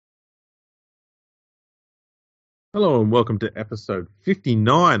Hello and welcome to episode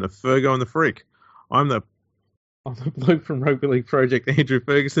 59 of Fergo and the Freak. I'm the I'm the bloke from Rugby League Project, Andrew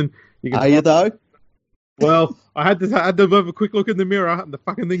Ferguson. You can Are you find though? I had to have a quick look in the mirror and the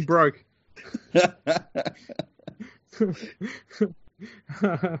fucking thing broke.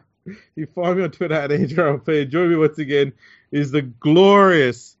 You find me on Twitter at AndrewLP. Join me once again is the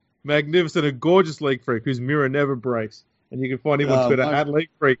glorious, magnificent, and gorgeous League Freak whose mirror never breaks. And you can find him on Twitter at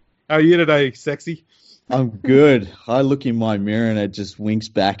League Freak. How are you today, sexy? I'm good. I look in my mirror and it just winks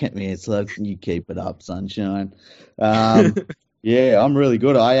back at me. It's like, you keep it up, sunshine. Yeah, I'm really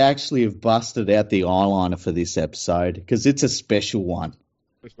good. I actually have busted out the eyeliner for this episode because it's a special one.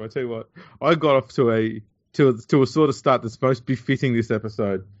 I tell you what, I got off to a sort of start that's supposed to be fitting this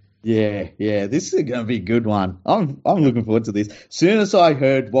episode. Yeah, this is going to be a good one. I'm looking forward to this. As soon as I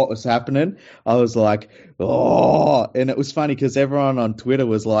heard what was happening, I was like, oh, and it was funny because everyone on Twitter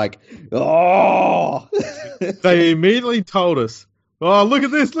was like, oh. They immediately told us, oh, look at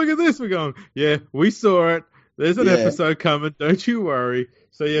this. We're going, yeah, we saw it. There's an episode coming. Don't you worry.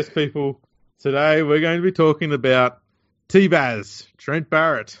 So yes, people, today we're going to be talking about T-Baz, Trent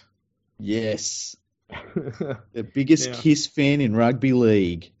Barrett. Yes. The biggest Kiss fan in rugby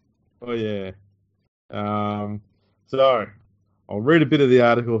league. Oh, yeah. So, I'll read a bit of the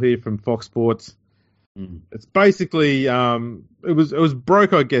article here from Fox Sports. It's basically, it was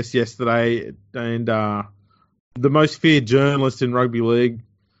broke, I guess, yesterday, and the most feared journalist in rugby league,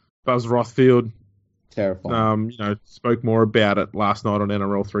 Buzz Rothfield, terrifying. Spoke more about it last night on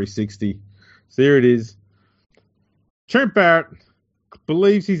NRL 360. So here it is. Trent Barrett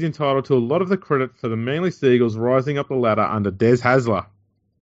believes he's entitled to a lot of the credit for the Manly Seagulls rising up the ladder under Des Hasler.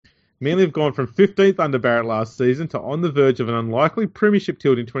 Manly have gone from 15th under Barrett last season to on the verge of an unlikely premiership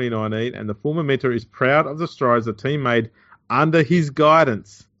tilt in 2019, and the former mentor is proud of the strides the team made under his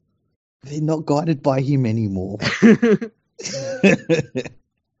guidance. They're not guided by him anymore. I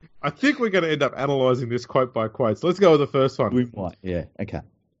think we're going to end up analysing this quote by quote. So let's go with the first one. We might, yeah, okay.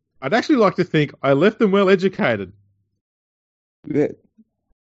 I'd actually like to think I left them well educated. Yeah.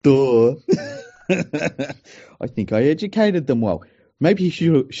 Duh. I think I educated them well. Maybe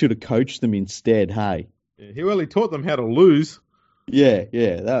he should have coached them instead, hey? Yeah, he really taught them how to lose. Yeah,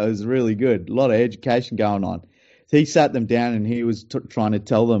 that was really good. A lot of education going on. He sat them down and he was trying to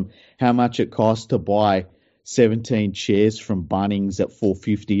tell them how much it cost to buy 17 chairs from Bunnings at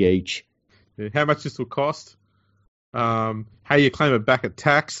 $4.50 each. Yeah, how much this will cost. How you claim it back at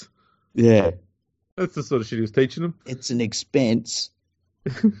tax. Yeah. That's the sort of shit he was teaching them. It's an expense.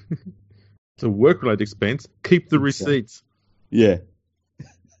 It's a work-related expense. Keep the receipts. Yeah.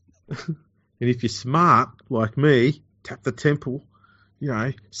 And if you're smart, like me, tap the temple,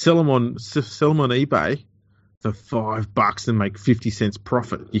 sell them on eBay for $5 and make 50 cents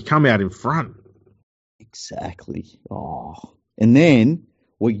profit. You come out in front. Exactly. Oh. And then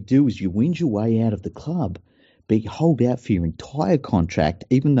what you do is you whinge your way out of the club, but you hold out for your entire contract,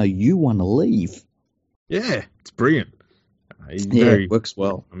 even though you want to leave. Yeah, it's brilliant. It works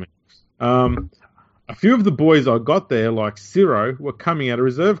well. A few of the boys I got there, like Ciro, were coming out of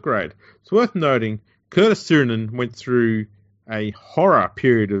reserve grade. It's worth noting, Curtis Sirinen went through a horror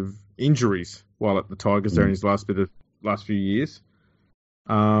period of injuries while at the Tigers there in his last few years.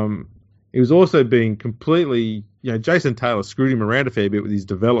 He was also being completely, Jason Taylor screwed him around a fair bit with his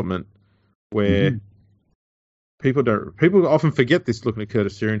development, where people often forget this looking at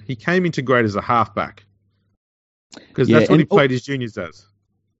Curtis Sirinen. He came into grade as a halfback because that's what he played his juniors as.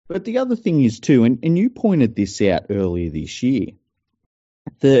 But the other thing is too, and you pointed this out earlier this year,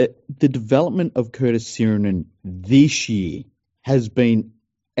 the development of Curtis Sirinen this year has been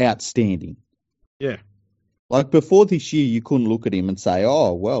outstanding. Yeah. Like before this year, you couldn't look at him and say,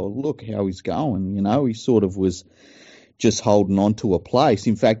 oh, well, look how he's going. He sort of was just holding on to a place.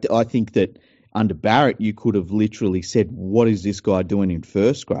 In fact, I think that under Barrett, you could have literally said, what is this guy doing in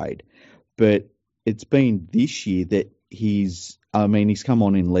first grade? But it's been this year that he's come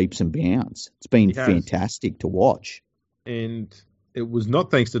on in leaps and bounds. It's been fantastic to watch. And it was not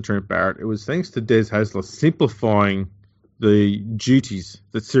thanks to Trent Barrett. It was thanks to Des Hasler simplifying the duties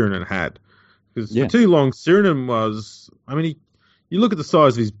that Sirinen had. Because for too long, Sirinen was... you look at the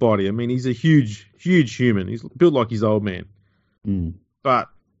size of his body. He's a huge, huge human. He's built like his old man. But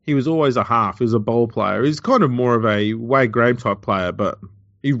he was always a half. He was a bowl player. He's kind of more of a Wade Graham type player, but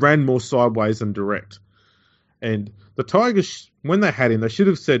he ran more sideways than direct. And the Tigers, when they had him, they should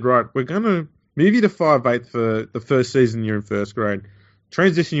have said, right, we're going to move you to 5'8" for the first season you're in first grade.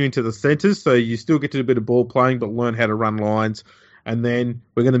 Transition you into the centres so you still get to do a bit of ball playing but learn how to run lines. And then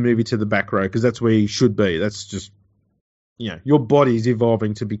we're going to move you to the back row because that's where you should be. That's just, your body's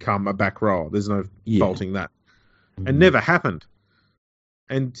evolving to become a back row. There's no faulting that. and never happened.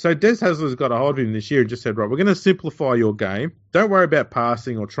 And so Des Hasler's got a hold of him this year and just said, right, we're going to simplify your game. Don't worry about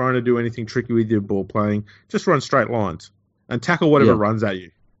passing or trying to do anything tricky with your ball playing. Just run straight lines and tackle whatever runs at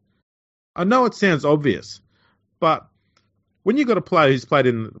you. I know it sounds obvious, but when you've got a player who's played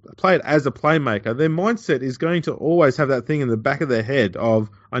as a playmaker, their mindset is going to always have that thing in the back of their head of,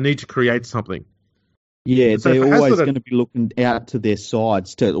 I need to create something. Yeah, so they're always going to be looking out to their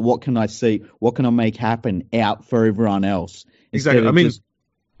sides to what can I see, what can I make happen out for everyone else. Exactly. I mean,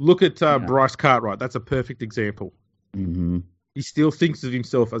 look at Bryce Cartwright. That's a perfect example. Mm-hmm. He still thinks of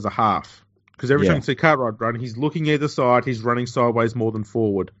himself as a half because every time you see Cartwright run, he's looking either side, he's running sideways more than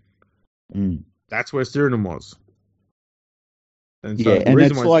forward. That's where Suriname was. And so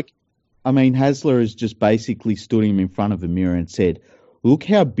Hasler has just basically stood him in front of a mirror and said, look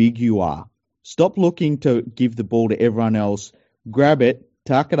how big you are. Stop looking to give the ball to everyone else. Grab it,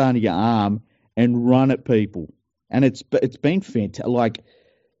 tuck it under your arm, and run at people. And it's been fantastic. Like,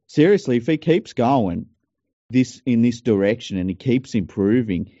 seriously, if he keeps going in this direction and he keeps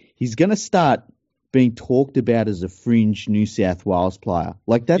improving, he's going to start being talked about as a fringe New South Wales player.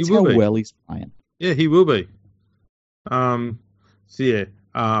 Like, that's how well he's playing. Yeah, he will be.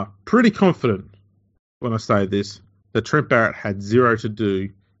 Pretty confident when I say this that Trent Barrett had zero to do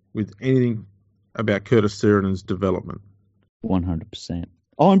with anything about Curtis Sirina's development. 100%.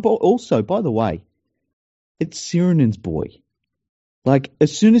 Oh, and also, by the way, it's Sirenen's boy. Like,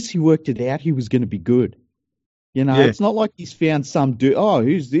 as soon as he worked it out, he was going to be good. You know, It's not like he's found some dude,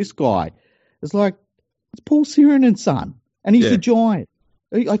 who's this guy? It's like, it's Paul Sirenen's son, and he's a giant.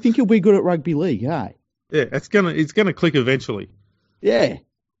 I think he'll be good at rugby league, hey? Yeah, it's gonna click eventually. Yeah.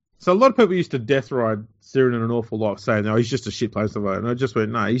 So a lot of people used to death ride Sirinen an awful lot, saying, no, he's just a shit player. And I just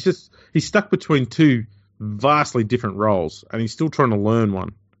went, no, he's stuck between two vastly different roles, and he's still trying to learn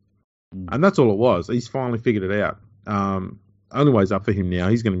one. And that's all it was. He's finally figured it out. Only way's up for him now.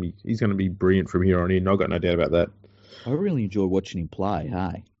 He's gonna be brilliant from here on in. I've got no doubt about that. I really enjoy watching him play,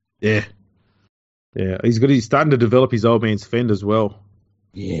 hey? Yeah. Yeah. He's starting to develop his old man's fend as well.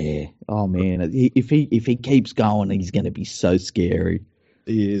 Yeah. Oh man. If he keeps going, he's gonna be so scary.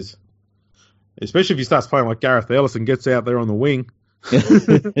 He is. Especially if he starts playing like Gareth Ellis and gets out there on the wing.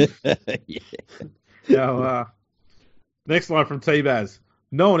 Now, next line from T-Baz.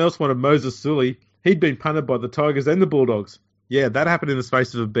 No one else wanted Moses Sully. He'd been punted by the Tigers and the Bulldogs. Yeah, that happened in the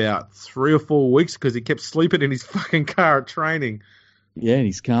space of about 3 or 4 weeks because he kept sleeping in his fucking car at training. Yeah, in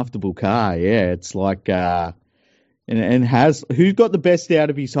his comfortable car. Yeah, it's like, who got the best out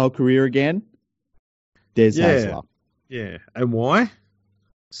of his whole career again? Des Hasler. Yeah, and why?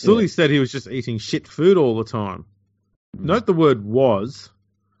 Sully said he was just eating shit food all the time. Note the word was.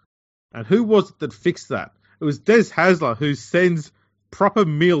 And who was it that fixed that? It was Des Hasler who sends proper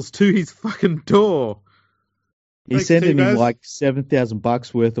meals to his fucking door. He's sending him like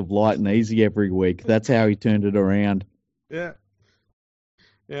 $7,000 worth of light and easy every week. That's how he turned it around. Yeah.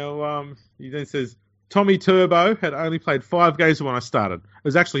 Now, he then says, Tommy Turbo had only played 5 games when I started. It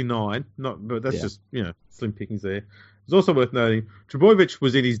was actually 9, but that's just, slim pickings there. It's also worth noting, Trbojevic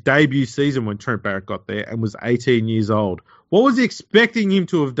was in his debut season when Trent Barrett got there and was 18 years old. What was he expecting him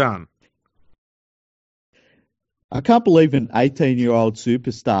to have done? I can't believe an 18-year-old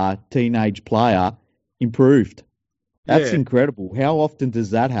superstar teenage player improved. That's incredible. How often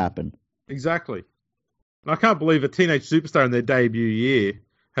does that happen? Exactly. And I can't believe a teenage superstar in their debut year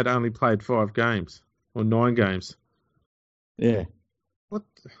had only played 5 games or 9 games. Yeah. What?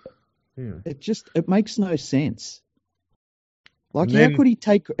 Yeah. It makes no sense. Like, how could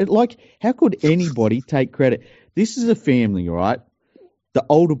anybody take credit? This is a family, right? The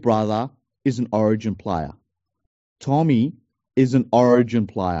older brother is an Origin player. Tommy is an Origin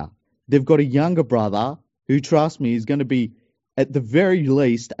player. They've got a younger brother who, trust me, is going to be, at the very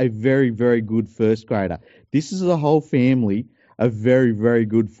least, a very, very good first grader. This is a whole family of very, very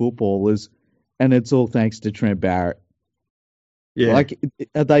good footballers, and it's all thanks to Trent Barrett. Yeah. Like,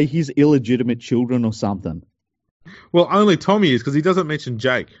 are they his illegitimate children or something? Well, only Tommy is, because he doesn't mention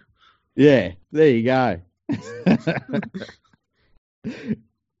Jake. Yeah, there you go.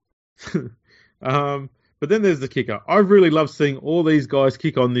 But then there's the kicker. I really love seeing all these guys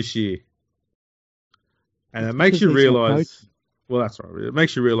kick on this year. And it makes you realise... Well, that's right. It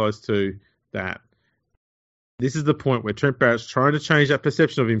makes you realise, too, that this is the point where Trent Barrett's trying to change that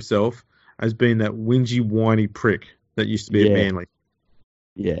perception of himself as being that whingy, whiny prick that used to be at Manly.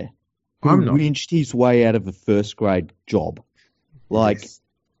 Yeah. Who whinged his way out of a first grade job. Like,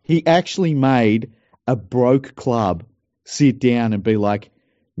 he actually made a broke club sit down and be like,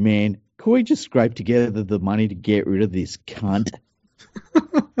 man, can we just scrape together the money to get rid of this cunt?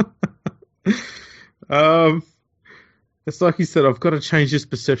 It's like he said, I've got to change this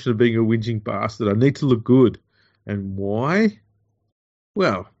perception of being a whinging bastard. I need to look good. And why?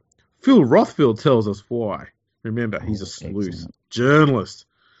 Well, Phil Rothfield tells us why. Remember, he's a sleuth. Excellent. Journalist.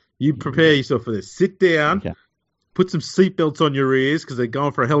 You prepare yourself for this. Sit down, Okay. put some seatbelts on your ears because they're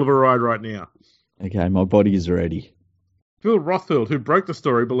going for a hell of a ride right now. Okay, my body is ready. Phil Rothfield, who broke the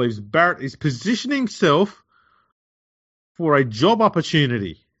story, believes Barrett is positioning himself for a job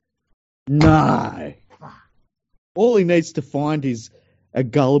opportunity. No. All he needs to find is a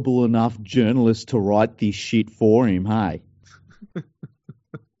gullible enough journalist to write this shit for him, hey?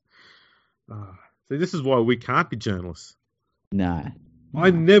 See, this is why we can't be journalists. No.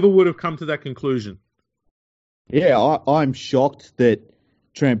 I never would have come to that conclusion. Yeah, I'm shocked that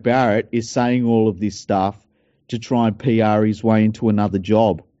Trent Barrett is saying all of this stuff to try and PR his way into another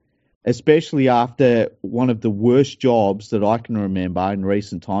job, especially after one of the worst jobs that I can remember in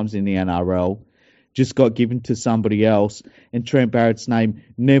recent times in the NRL just got given to somebody else, and Trent Barrett's name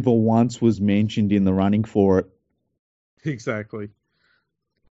never once was mentioned in the running for it. Exactly.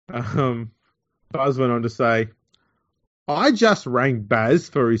 Buzz went on to say, I just rang Baz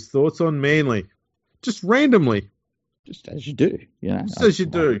for his thoughts on Manly. Just randomly. Just as you do, you know. Just as you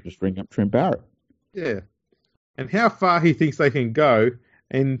do. Just ring up Trent Barrett. Yeah. And how far he thinks they can go,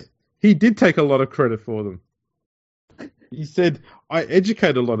 and he did take a lot of credit for them. He said, I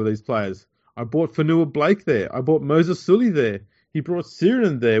educated a lot of these players. I bought Fanua Blake there. I bought Moses Sully there. He brought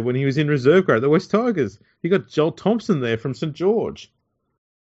Sirenan there when he was in reserve grade at the West Tigers. He got Joel Thompson there from St. George.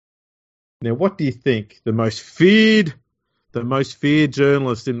 Now, what do you think? The most feared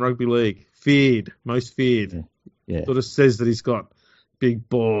journalist in rugby league. Most feared. Yeah. Sort of says that he's got big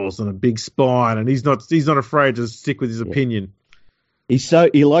balls and a big spine, and he's not afraid to stick with his opinion.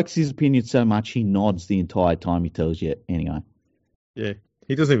 He likes his opinion so much he nods the entire time he tells you anyway. Yeah.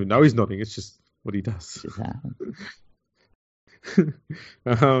 He doesn't even know he's nodding. It's just what he does.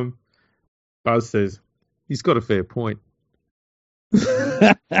 Buzz says, he's got a fair point.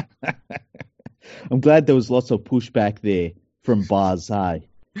 I'm glad there was lots of pushback there from Buzz, hey?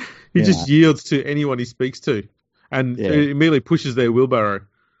 He just yields to anyone he speaks to and immediately pushes their wheelbarrow.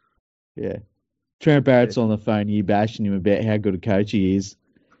 Yeah. Trent Barrett's on the phone here bashing him about how good a coach he is.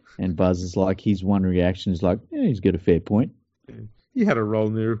 And Buzz is like, his one reaction is like, yeah, he's got a fair point. Yeah. He had a role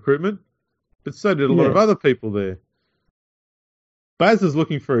in the recruitment, but so did a lot of other people there. Baz is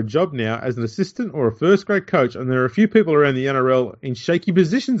looking for a job now as an assistant or a first-grade coach, and there are a few people around the NRL in shaky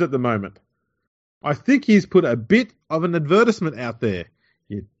positions at the moment. I think he's put a bit of an advertisement out there.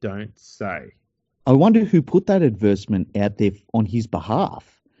 You don't say. I wonder who put that advertisement out there on his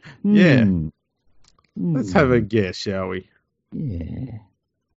behalf. Yeah. Let's have a guess, shall we? Yeah.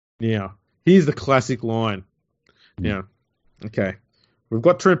 Now, here's the classic line. Now, okay. We've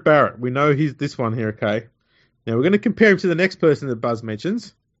got Trent Barrett. We know he's this one here, okay? Now, we're going to compare him to the next person that Buzz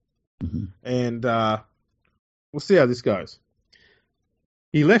mentions. And we'll see how this goes.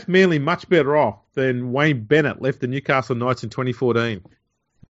 He left Manly much better off than Wayne Bennett left the Newcastle Knights in 2014.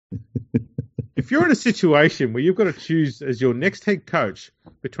 If you're in a situation where you've got to choose as your next head coach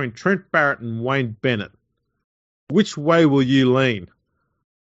between Trent Barrett and Wayne Bennett, which way will you lean?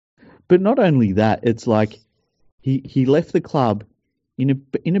 But not only that, it's like he left the club in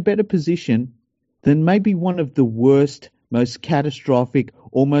a better position than maybe one of the worst, most catastrophic,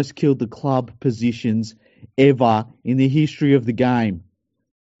 almost killed the club positions ever in the history of the game.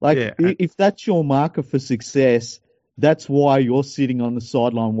 Like, if that's your marker for success, that's why you're sitting on the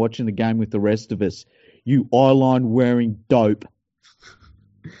sideline watching the game with the rest of us. You eyeline wearing dope.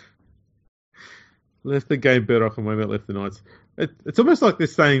 Left the game better off than Wayne Bennett left the Knights. It's almost like they're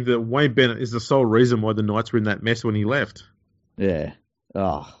saying that Wayne Bennett is the sole reason why the Knights were in that mess when he left. Yeah.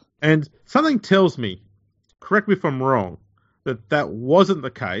 Oh. And something tells me, correct me if I'm wrong, that wasn't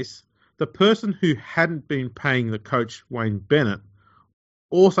the case. The person who hadn't been paying the coach, Wayne Bennett,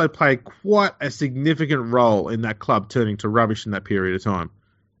 also played quite a significant role in that club turning to rubbish in that period of time.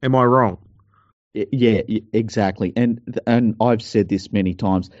 Am I wrong? Yeah, exactly. And I've said this many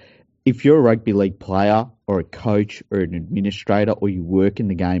times. If you're a rugby league player or a coach or an administrator or you work in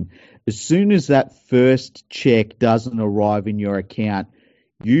the game, as soon as that first check doesn't arrive in your account,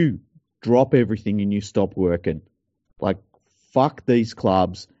 you drop everything and you stop working. Like, fuck these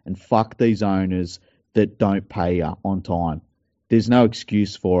clubs and fuck these owners that don't pay you on time. There's no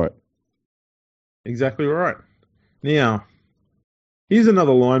excuse for it. Exactly right. Now, here's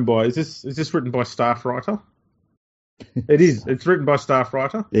another line by, is this written by staff writer? It is. It's written by staff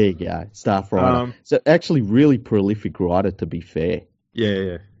writer. There you go, staff writer. So actually really prolific writer, to be fair.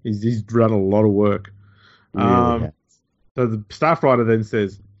 Yeah. He's done a lot of work. Really so the staff writer then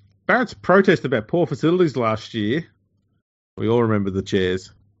says, Barrett's protest about poor facilities last year We all remember the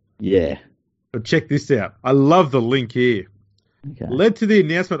chairs. Yeah. But check this out. I love the link here. Okay. Led to the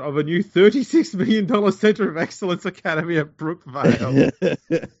announcement of a new $36 million Centre of Excellence Academy at Brookvale.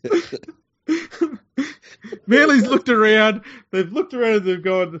 Manly's looked around. They've looked around and they've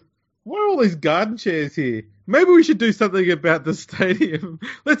gone, why are all these garden chairs here? Maybe we should do something about the stadium.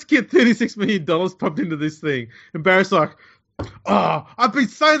 Let's get $36 million pumped into this thing. And Barrett's like, I've been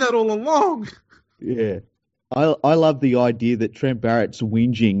saying that all along. Yeah. I love the idea that Trent Barrett's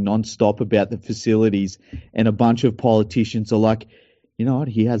whinging nonstop about the facilities and a bunch of politicians are like, you know what,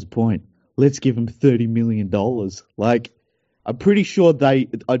 he has a point. Let's give him $30 million. Like, I'm pretty sure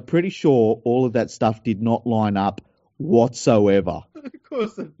all of that stuff did not line up whatsoever. Of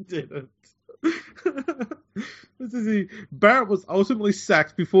course it didn't. Barrett was ultimately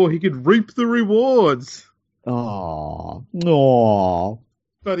sacked before he could reap the rewards. Oh, no.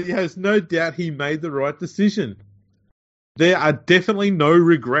 But he has no doubt he made the right decision. There are definitely no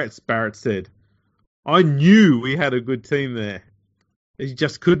regrets, Barrett said. I knew we had a good team there. He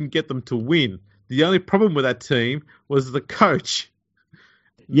just couldn't get them to win. The only problem with that team was the coach.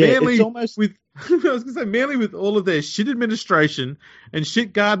 Yeah, Manly it's almost... Manly with all of their shit administration and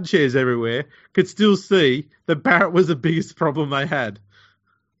shit garden chairs everywhere could still see that Barrett was the biggest problem they had.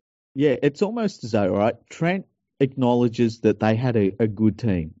 Yeah, it's almost as though, right, Trent acknowledges that they had a good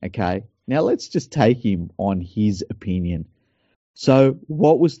team, okay? Now let's just take him on his opinion. So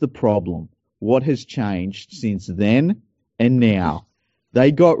what was the problem? What has changed since then and now?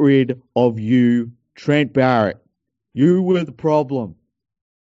 They got rid of you, Trent Barrett. You were the problem.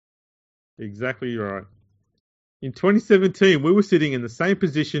 Exactly right. In 2017, we were sitting in the same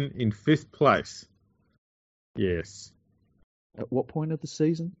position in 5th place. Yes. At what point of the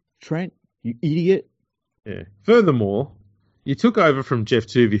season? Trent, you idiot. Yeah. Furthermore, you took over from Jeff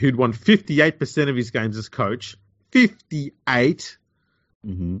Tuvey, who'd won 58% of his games as coach. 58?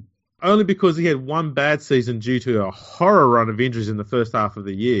 Mm-hmm. Only because he had one bad season due to a horror run of injuries in the first half of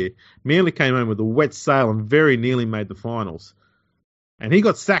the year. Manly came home with a wet sail and very nearly made the finals. And he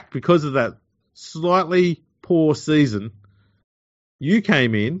got sacked because of that slightly poor season. You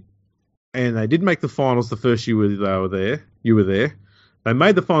came in, and they did make the finals the first year they were there. You were there. They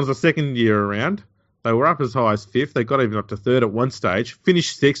made the finals the second year around. They were up as high as 5th. They got even up to 3rd at one stage.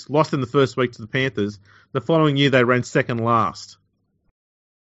 Finished 6th. Lost in the first week to the Panthers. The following year, they ran 2nd last.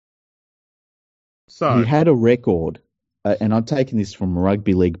 So he had a record, and I'm taking this from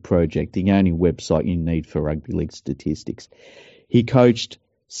Rugby League Project, the only website you need for rugby league statistics. He coached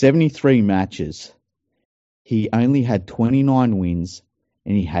 73 matches. He only had 29 wins,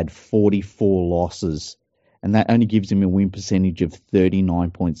 and he had 44 losses. And that only gives him a win percentage of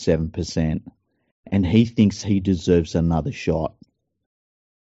 39.7%. And he thinks he deserves another shot.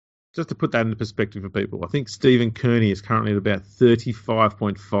 Just to put that into perspective for people, I think Stephen Kearney is currently at about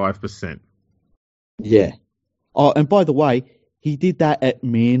 35.5%. Yeah. Oh, and by the way, he did that at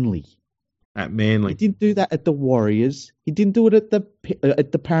Manly. At Manly. He didn't do that at the Warriors. He didn't do it at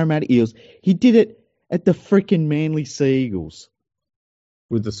the Parramatta Eels. He did it at the frickin' Manly Sea Eagles.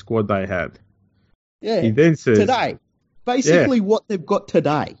 With the squad they had. Yeah. He then says... Today. Basically what they've got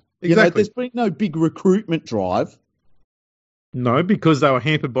today. Exactly. You know, there's been no big recruitment drive. No, because they were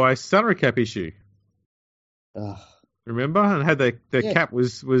hampered by a salary cap issue. Remember? And had their cap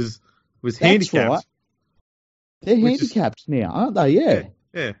was handicapped. Right. They're handicapped now, aren't they? Yeah.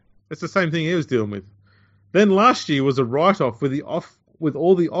 Yeah. It's the same thing he was dealing with. Then last year was a write-off with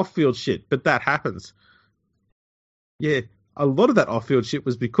all the off-field shit, but that happens. Yeah, a lot of that off-field shit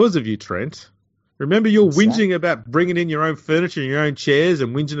was because of you, Trent. Remember you're whinging about bringing in your own furniture and your own chairs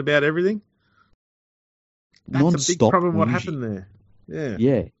and whinging about everything? That's a big problem what happened there. Yeah.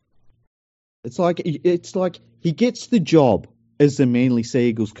 Yeah. It's like he gets the job as the Manly Sea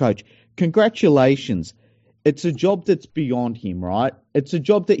Eagles coach. Congratulations. It's a job that's beyond him, right? It's a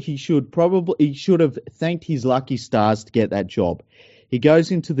job that he should have thanked his lucky stars to get that job. He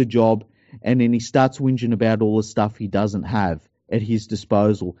goes into the job and then he starts whinging about all the stuff he doesn't have at his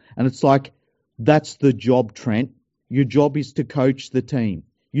disposal. And it's like, that's the job, Trent. Your job is to coach the team.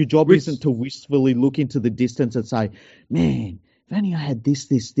 Your job isn't to wistfully look into the distance and say, man, if only I had this,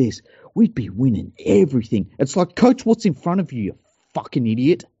 we'd be winning everything. It's like, coach what's in front of you, you fucking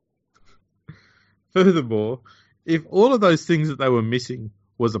idiot. Furthermore, if all of those things that they were missing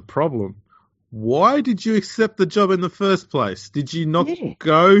was a problem, why did you accept the job in the first place? Did you not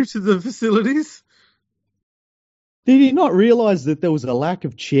go to the facilities? Did he not realise that there was a lack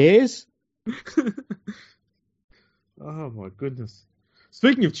of chairs? Oh, my goodness.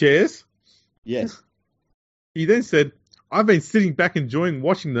 Speaking of chairs. Yes. He then said, I've been sitting back enjoying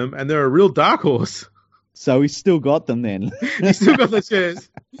watching them, and they're a real dark horse. So he's still got them then. He's still got the chairs.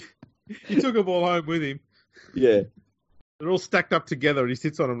 He took them all home with him. Yeah. They're all stacked up together, and he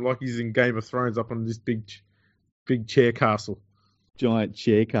sits on them like he's in Game of Thrones, up on this big chair castle. Giant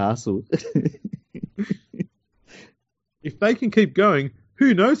chair castle. If they can keep going,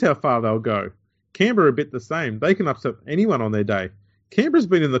 who knows how far they'll go? Canberra are a bit the same. They can upset anyone on their day. Canberra's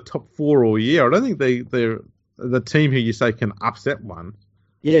been in the top 4 all year. I don't think they're the team who you say can upset one.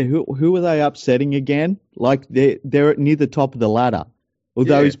 Yeah, who are they upsetting again? Like they're near the top of the ladder.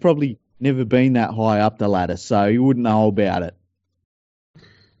 Although he's probably never been that high up the ladder, so he wouldn't know about it.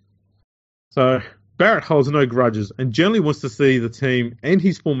 So Barrett holds no grudges and generally wants to see the team and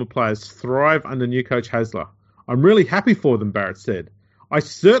his former players thrive under new coach Hasler. I'm really happy for them, Barrett said. I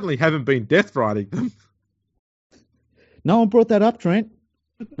certainly haven't been death riding them. No one brought that up, Trent.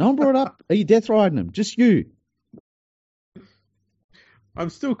 No one brought up, are you death riding them? Just you. I'm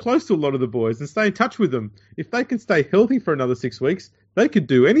still close to a lot of the boys and stay in touch with them. If they can stay healthy for another 6 weeks, they could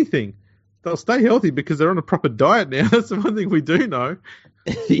do anything. They'll stay healthy because they're on a proper diet now. That's the one thing we do know.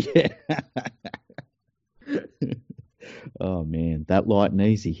 Yeah. Oh, man, that light and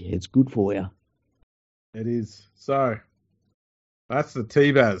easy. It's good for you. It is. So, that's the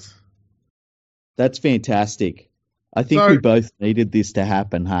T-Baz. That's fantastic. I think we both needed this to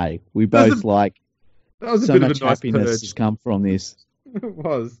happen, hey? We both that was so much happiness has come from this. It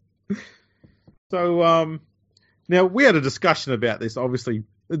was. So, now we had a discussion about this, obviously,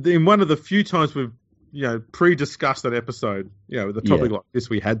 in one of the few times we've, pre-discussed an episode, with a topic like this,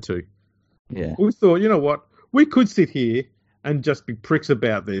 we had to. Yeah. We thought, you know what? We could sit here and just be pricks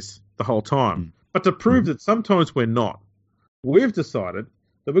about this the whole time. But to prove that sometimes we're not, we've decided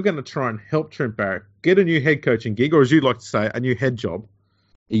that we're going to try and help Trent Barrett get a new head coaching gig, or as you'd like to say, a new head job.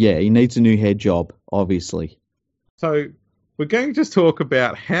 Yeah, he needs a new head job, obviously. So we're going to talk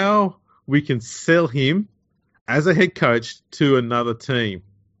about how we can sell him as a head coach to another team.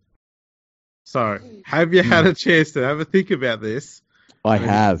 So have you had a chance to have a think about this? I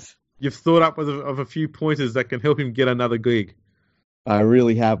have. You've thought up of a few pointers that can help him get another gig. I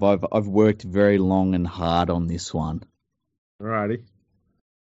really have. I've worked very long and hard on this one. Alrighty.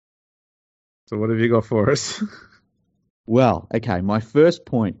 So what have you got for us? Well, okay, my first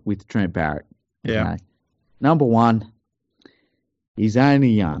point with Trent Barrett. Yeah. Okay. Number one, he's only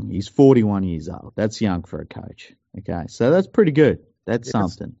young. He's 41 years old. That's young for a coach. Okay, so that's pretty good. That's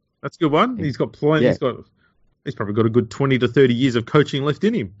something. That's a good one. He's got plenty. Yeah. He's probably got a good 20 to 30 years of coaching left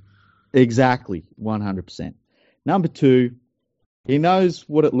in him. Exactly, 100%. Number two, he knows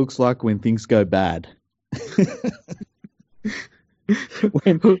what it looks like when things go bad.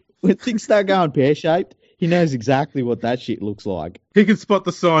 when things start going pear-shaped, he knows exactly what that shit looks like. He can spot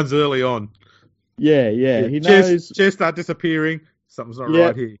the signs early on. Yeah. He knows. Chairs start disappearing. Something's not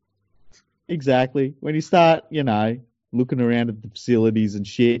right here. Exactly. When you start, looking around at the facilities and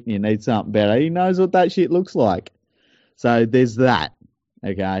shit, and you need something better, he knows what that shit looks like. So there's that.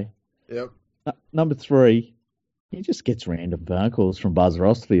 Okay. Yep. Number three, he just gets random phone calls from Buzz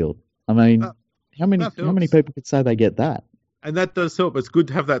Rossfield. I mean, how many people could say they get that? And that does help. It's good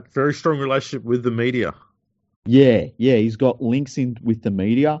to have that very strong relationship with the media. Yeah. He's got links in with the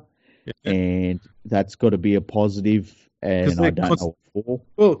media, and that's got to be a positive. And I don't know what for.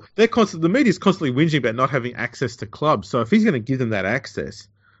 Well, the media's constantly whinging about not having access to clubs. So if he's going to give them that access,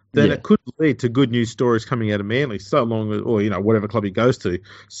 then it could lead to good news stories coming out of Manly, so long as, or whatever club he goes to,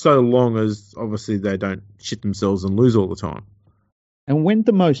 so long as obviously they don't shit themselves and lose all the time. And when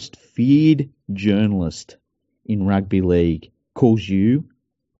the most feared journalist in rugby league calls you,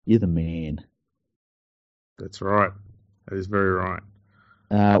 you're the man. That's right. That is very right.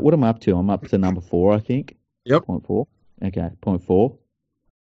 What am I up to? I'm up to number 4, I think. Yep. Point 4. Okay, point 4.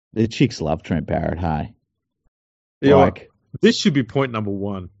 The chicks love Trent Barrett, hey? Yeah, this should be point number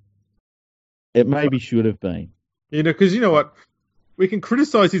 1. It maybe should have been. Because you know what? We can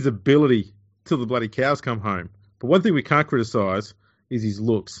criticise his ability till the bloody cows come home. But one thing we can't criticise is his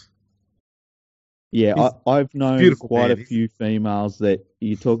looks. Yeah, I've known quite a few females that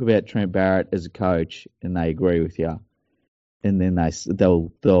you talk about Trent Barrett as a coach and they agree with you. And then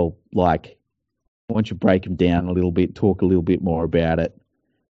they'll like, once you break him down a little bit, talk a little bit more about it,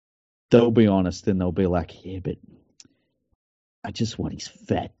 they'll be honest and they'll be like, yeah, but I just want his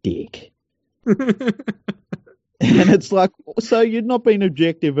fat dick. And it's like, so you're not being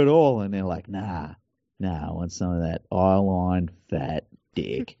objective at all. And they're like, nah, I want some of that eye-line fat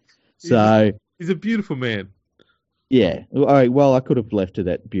dick. So he's a beautiful man. Yeah. All right, well, I could have left it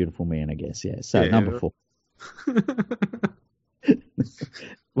at beautiful man, I guess. Yeah. So number 4.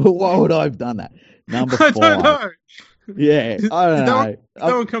 Well, why would I have done that? Number 5. I don't know. Yeah, I don't know. Did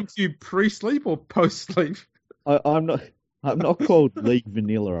that one come to you pre-sleep or post-sleep? I'm not. I'm not called League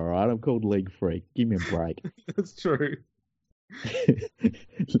Vanilla, all right? I'm called League Freak. Give me a break. That's true.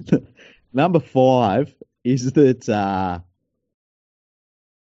 Number 5 is that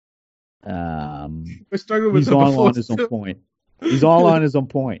We're struggling with his number 4 eyeliner's on still. point. His eyeliner's on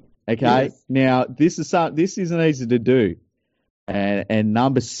point. Okay. Yes. Now this isn't easy to do. And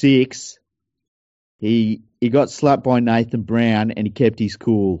number 6, he got slapped by Nathan Brown and he kept his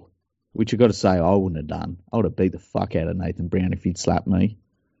cool, which I got to say I wouldn't have done. I would have beat the fuck out of Nathan Brown if he'd slapped me.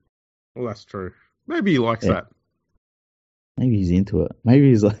 Well, that's true. Maybe he likes that. Maybe he's into it. Maybe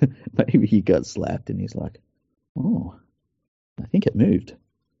he's like, maybe he got slapped and he's like, oh, I think it moved.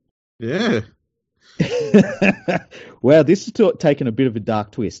 Yeah. Wow, this is taking a bit of a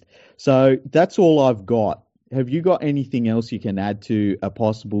dark twist. So that's all I've got. Have you got anything else you can add to a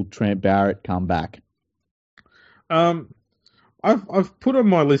possible Trent Barrett comeback? I've put on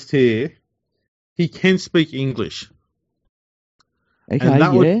my list here. He can speak English. Okay, and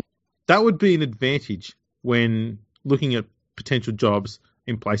that would be an advantage when looking at potential jobs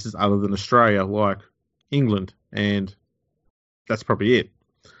in places other than Australia, like England, and that's probably it.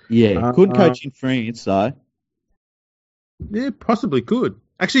 Yeah, couldn't coach in France, though. Yeah, possibly could.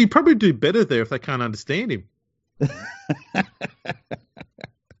 Actually, he'd probably do better there if they can't understand him.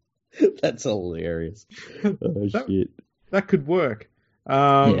 That's hilarious. Oh, shit. That could work.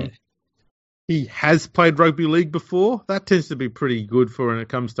 He has played rugby league before. That tends to be pretty good for when it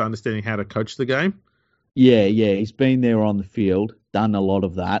comes to understanding how to coach the game. Yeah, he's been there on the field, done a lot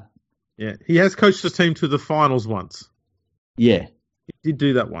of that. Yeah, he has coached his team to the finals once. Yeah. He did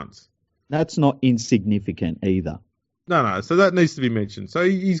do that once. That's not insignificant either. No, so that needs to be mentioned. So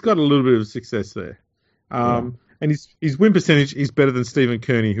he's got a little bit of success there. And his win percentage is better than Stephen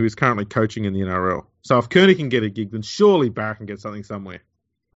Kearney, who is currently coaching in the NRL. So if Kearney can get a gig, then surely Barrett can get something somewhere.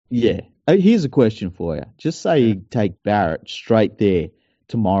 Yeah. Here's a question for you. Just say you take Barrett straight there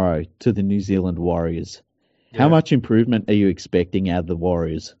tomorrow to the New Zealand Warriors. How much improvement are you expecting out of the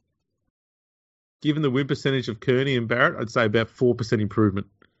Warriors? Given the win percentage of Kearney and Barrett, I'd say about 4% improvement.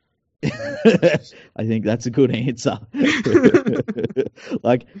 I think that's a good answer.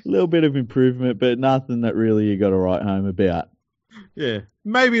 Like a little bit of improvement, but nothing that really you got to write home about. Yeah,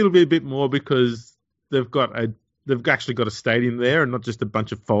 maybe it'll be a bit more because they've actually got a stadium there and not just a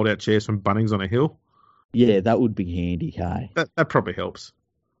bunch of fold-out chairs from Bunnings on a hill. Yeah, that would be handy, hey? That probably helps.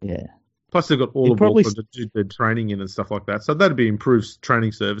 Yeah. Plus, they've got all the Auckland to do their training in and stuff like that. So that'd be improved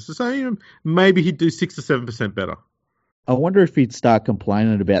training services. So maybe he'd do 6 to 7% better. I wonder if he'd start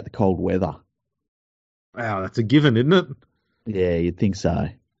complaining about the cold weather. Wow, that's a given, isn't it? Yeah, you'd think so.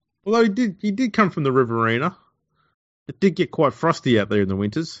 Although he did come from the Riverina. It did get quite frosty out there in the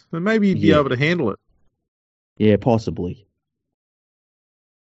winters. And maybe he'd be able to handle it. Yeah, possibly.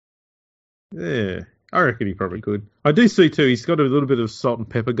 Yeah, I reckon he probably could. I do see, too, he's got a little bit of salt and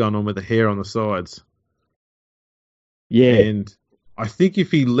pepper going on with the hair on the sides. Yeah. And I think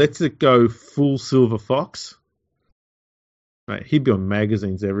if he lets it go full silver fox, mate, he'd be on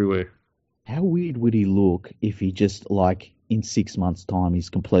magazines everywhere. How weird would he look if he just, like, in 6 months' time, he's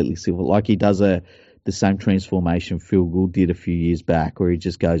completely silver? Like he does the same transformation Phil Gould did a few years back, where he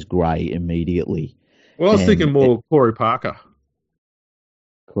just goes grey immediately. Well, I was thinking more Corey Parker.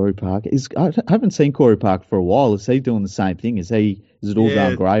 Corey Parker? I haven't seen Corey Parker for a while. Is he doing the same thing? Is it all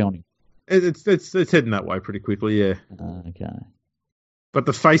going grey on him? It's heading that way pretty quickly, yeah. Okay. But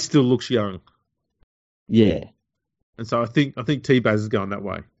the face still looks young. Yeah. And so I think T-Baz is going that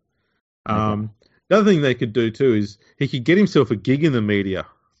way. The other thing they could do too is he could get himself a gig in the media.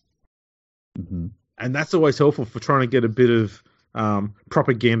 Mm-hmm. And that's always helpful for trying to get a bit of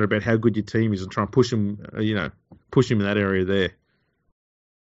propaganda about how good your team is and try and push him in that area there.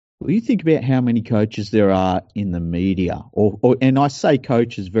 Well, you think about how many coaches there are in the media, and I say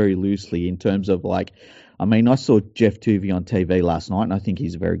coaches very loosely in terms of I saw Jeff Tuvey on TV last night, and I think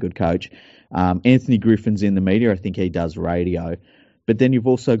he's a very good coach. Anthony Griffin's in the media. I think he does radio. But then you've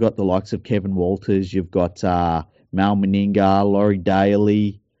also got the likes of Kevin Walters. You've got Mal Meninga, Laurie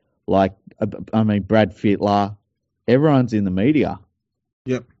Daly, Brad Fittler. Everyone's in the media.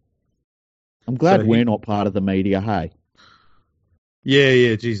 Yep. I'm glad we're not part of the media, hey?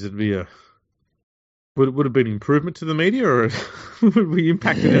 Yeah, geez, it'd be would have been an improvement to the media, or would we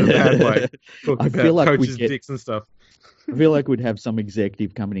impacted in a bad way? Talking about coaches' dicks and stuff. I feel like we'd have some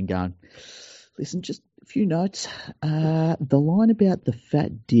executive coming in going, listen, just a few notes. The line about the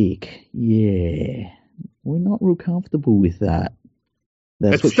fat dick, yeah, we're not real comfortable with that.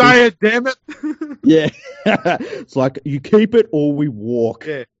 Let's say it, damn it. Yeah. It's like, you keep it or we walk.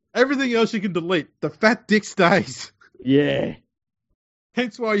 Yeah. Everything else you can delete. The fat dick stays. Yeah,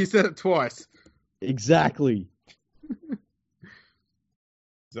 Hence why you said it twice. exactly.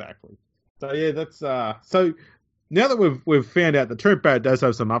 Exactly. So yeah, that's so now that we've found out that Trent Barrett does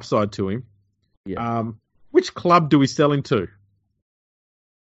have some upside to him, Yeah. which club do we sell him to?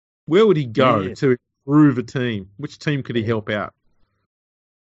 Where would he go Yeah. to improve a team? Which team could he Yeah. help out?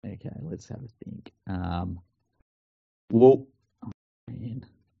 Okay, let's have a think. Well, man.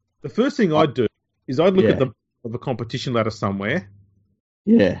 The first thing I, I'd do is I'd look at yeah, the competition ladder somewhere,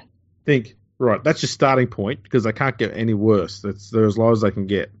 yeah, think, right, that's your starting point because they can't get any worse. They're as low as they can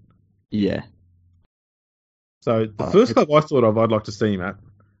get. yeah. So the first club I thought of I'd like to see him at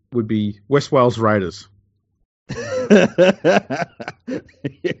would be West Wales Raiders.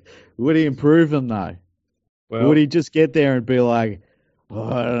 Would he improve them though? Well, Would he just get there and be like, oh,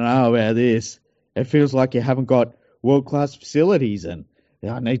 I don't know about this. It feels like you haven't got world-class facilities and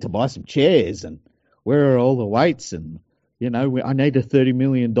I need to buy some chairs and where are all the weights and, I need a $30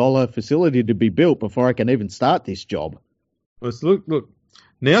 million facility to be built before I can even start this job. let's look.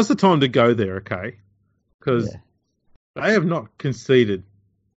 Now's the time to go there, okay? Because Yeah. they have not conceded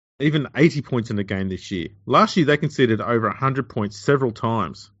even 80 points in the game this year. Last year, they conceded over 100 points several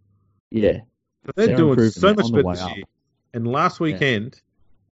times. Yeah. But they're doing so much better this up. year. And last weekend,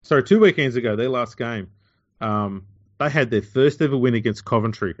 2 weekends ago, their last game, they had their first ever win against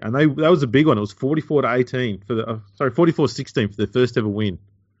Coventry. And that was a big one. It was 44-18 44-16 for their first ever win.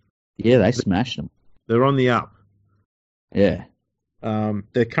 Yeah, they smashed them. They're on the up. Yeah.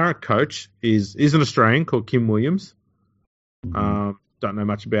 Their current coach is an Australian called Kim Williams. Mm-hmm. Don't know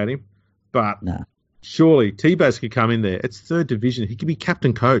much about him, but No. surely T-Baz could come in there. It's third division. He could be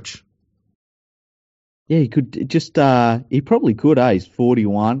captain coach. Yeah, he could just, he probably could, He's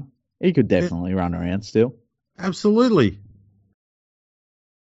 41. He could definitely run around still. Absolutely.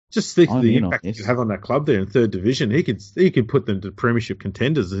 Just think of the in on impact he this. could have on that club there in third division. He could put them to premiership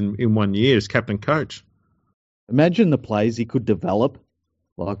contenders in 1 year as captain coach. Imagine the players he could develop,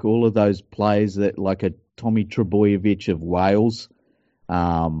 like all of those players that, like a Tommy Trebojevic of Wales.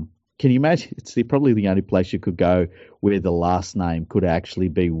 Can you imagine? It's probably the only place you could go where the last name could actually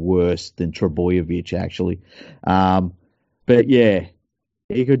be worse than Trebojevic, actually. But yeah,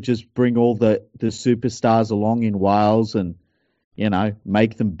 he could just bring all the superstars along in Wales and,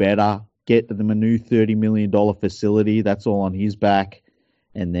 make them better, get them a new $30 million facility. That's all on his back.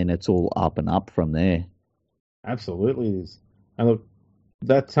 And then it's all up and up from there. Absolutely it is. And look,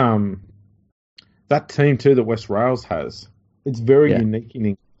 that team too that West Wales has, it's very unique in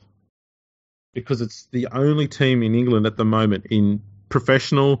England because it's the only team in England at the moment in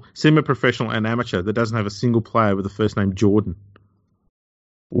professional, semi-professional and amateur that doesn't have a single player with the first name Jordan.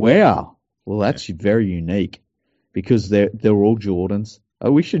 Wow. Well, that's very unique because they're all Jordans.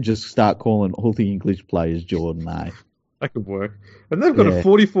 Oh, we should just start calling all the English players Jordan, eh? That could work. And they've got a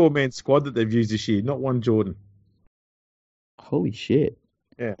 44-man squad that they've used this year, not one Jordan. Holy shit.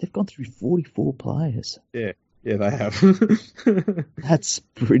 Yeah. They've gone through 44 players. Yeah, they have. That's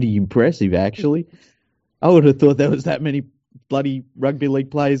pretty impressive, actually. I would have thought there was that many bloody rugby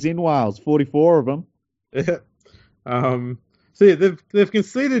league players in Wales, 44 of them. Yeah. So yeah, they've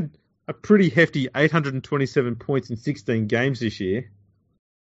conceded a pretty hefty 827 points in 16 games this year,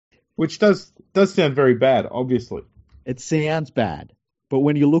 which does sound very bad, obviously. It sounds bad, but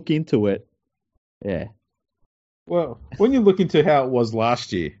when you look into it, yeah. Well, when you look into how it was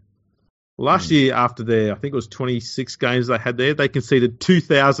last year after I think it was 26 games they had there, they conceded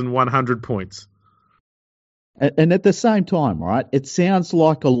 2,100 points. And at the same time, right, it sounds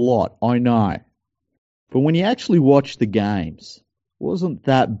like a lot, I know. But when you actually watch the games, it wasn't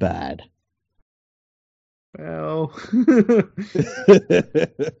that bad. Well,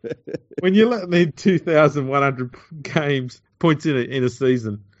 when you need 2,100 points in a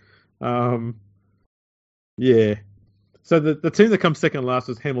season, yeah. So the team that comes second last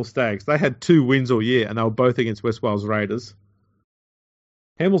was Hemel Stags. They had 2 wins all year, and they were both against West Wales Raiders.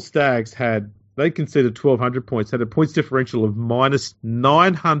 Hemel Stags they conceded 1,200 points, had a points differential of minus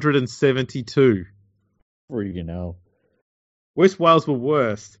 972. Freaking hell. West Wales were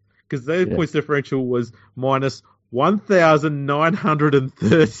worst because their points differential was minus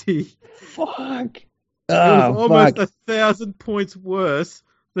 1,930. Fuck. It was almost 1,000 points worse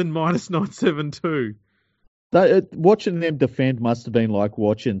than minus 972. Watching them defend must have been like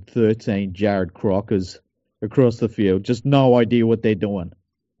watching 13 Jared Crockers across the field. Just no idea what they're doing.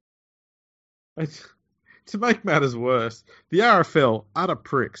 To make matters worse, the RFL, utter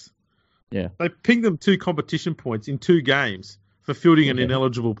pricks. Yeah. They pinged them 2 competition points in 2 games for fielding an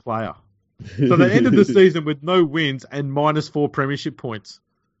ineligible player. So they ended the season with no wins and minus 4 premiership points.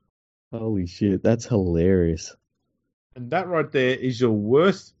 Holy shit, that's hilarious. And that right there is your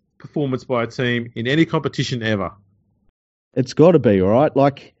worst performance by a team in any competition ever. It's got to be, all right?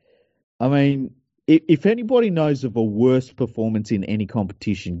 Like, I mean, if anybody knows of a worst performance in any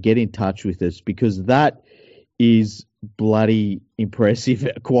competition, get in touch with us because that is bloody impressive,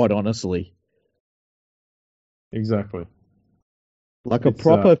 quite honestly. Exactly. Like a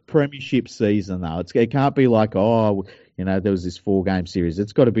proper premiership season, though. It can't be like, there was this 4-game series.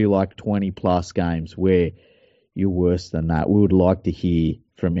 It's got to be like 20-plus games where you're worse than that. We would like to hear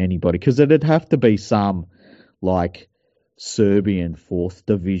from anybody because it'd have to be some, like, Serbian 4th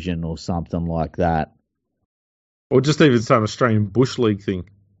division or something like that. Or just even some Australian Bush League thing.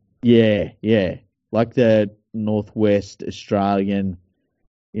 Yeah. Like the Northwest Australian,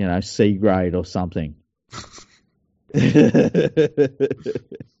 C grade or something.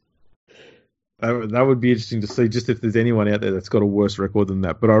 That would be interesting to see just if there's anyone out there that's got a worse record than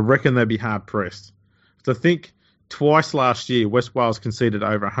that. But I reckon they'd be hard-pressed. So I think twice last year, West Wales conceded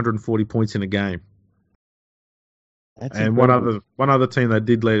over 140 points in a game. That's and incredible. one other team they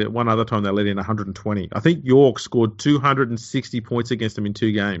did lead it. One other time they led in 120. I think York scored 260 points against them in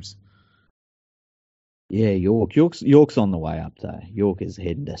 2 games. Yeah, York's on the way up though. York is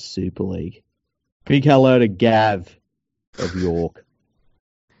heading to Super League. Big hello to Gav of York.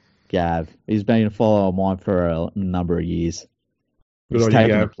 Gav, he's been a follower of mine for a number of years. He's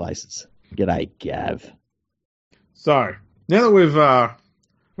taken the places. G'day, Gav. So now that we've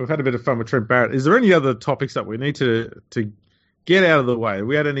had a bit of fun with Trent Barrett, is there any other topics that we need to get out of the way? Have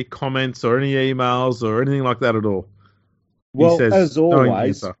we had any comments or any emails or anything like that at all? Well, as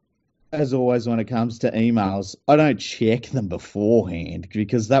always, when it comes to emails, I don't check them beforehand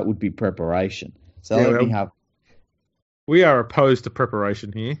because that would be preparation. So we are opposed to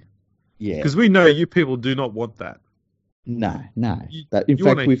preparation here. Yeah. Because we know you people do not want that. No. In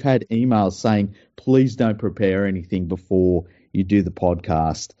fact, we've had emails saying, please don't prepare anything before you do the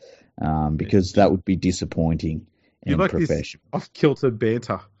podcast because that would be disappointing and like professional. This off-kilter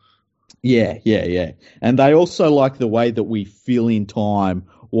banter. Yeah. And they also like the way that we fill in time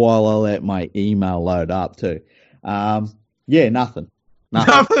while I let my email load up too. Nothing.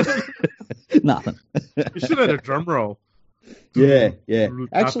 Nothing. You should have had a drum roll. Yeah.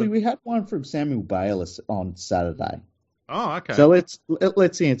 Actually, we had one from Samuel Bayliss on Saturday. Oh, okay. So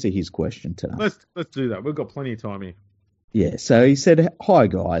let's answer his question today. Let's do that. We've got plenty of time here. Yeah. So he said, "Hi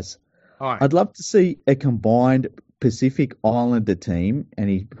guys. Hi. I'd love to see a combined Pacific Islander team," and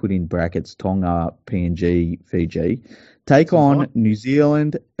he put in brackets Tonga, PNG, Fiji, take on New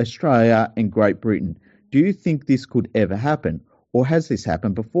Zealand, Australia, and Great Britain. Do you think this could ever happen, or has this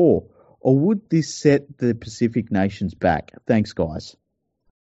happened before? Or would this set the Pacific nations back? Thanks, guys.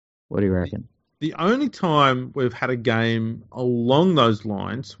 What do you reckon? The only time we've had a game along those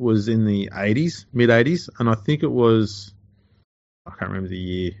lines was in the 80s, mid-80s, and I think it was, I can't remember the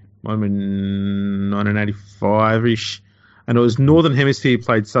year, might have been 1985-ish, and it was Northern Hemisphere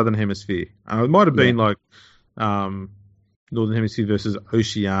played Southern Hemisphere. It might have been like Northern Hemisphere versus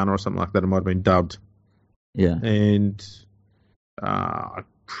Oceania or something like that. It might have been dubbed. Yeah. And I'm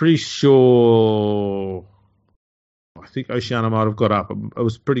pretty sure, I think Oceania might have got up. It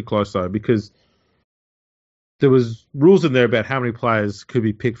was pretty close though, because there was rules in there about how many players could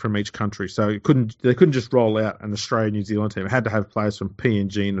be picked from each country. So they couldn't just roll out an Australia-New Zealand team. It had to have players from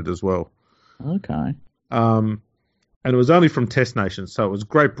PNG in it as well. Okay. And it was only from Test nations. So it was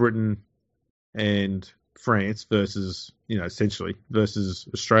Great Britain and France versus, essentially, versus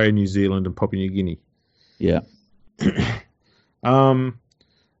Australia, New Zealand, and Papua New Guinea. Yeah. I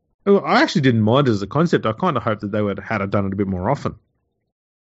actually didn't mind it as a concept. I kind of hoped that they would have done it a bit more often.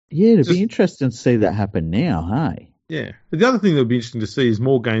 Yeah, it'd be interesting to see that happen now, hey? Yeah. But the other thing that would be interesting to see is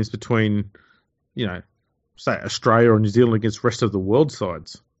more games between, say, Australia or New Zealand against rest of the world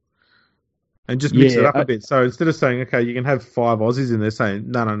sides. And just mix it up a bit. So instead of saying, okay, you can have 5 Aussies in there, saying,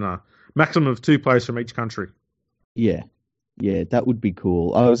 no. Maximum of 2 players from each country. Yeah, that would be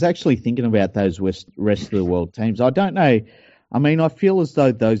cool. I was actually thinking about those rest of the world teams. I don't know. I mean, I feel as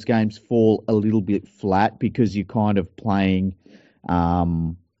though those games fall a little bit flat because you're kind of playing,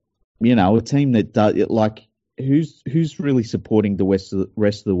 a team that does like who's really supporting the rest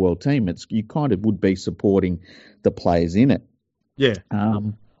of the world team. You kind of would be supporting the players in it. Yeah.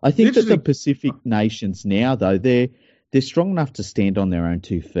 I think that the Pacific nations now, though, they're strong enough to stand on their own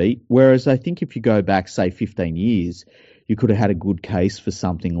 2 feet. Whereas I think if you go back, say, 15 years, you could have had a good case for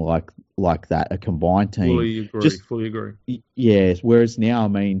something like that, a combined team. Fully agree. Yeah. Whereas now, I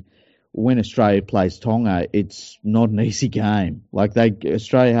mean, when Australia plays Tonga, it's not an easy game. Like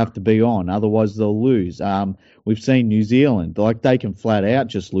Australia have to be on, otherwise they'll lose. We've seen New Zealand, like they can flat out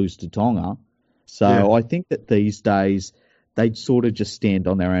just lose to Tonga. So I think that these days they'd sort of just stand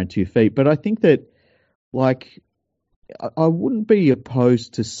on their own 2 feet. But I think that, like, I wouldn't be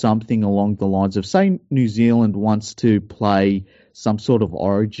opposed to something along the lines of, say, New Zealand wants to play some sort of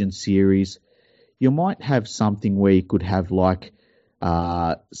Origin series. You might have something where you could have, like,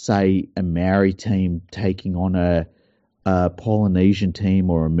 say, a Maori team taking on a Polynesian team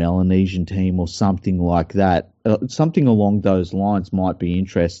or a Melanesian team or something like that. Something along those lines might be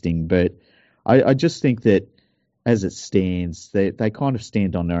interesting, but I just think that as it stands, they kind of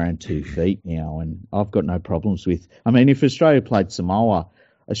stand on their own 2 feet now, and I've got no problems with. I mean, if Australia played Samoa,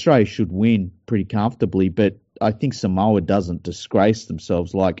 Australia should win pretty comfortably, but I think Samoa doesn't disgrace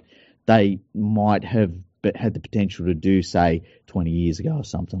themselves like they might have had the potential to do, say, 20 years ago or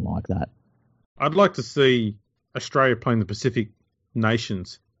something like that. I'd like to see Australia playing the Pacific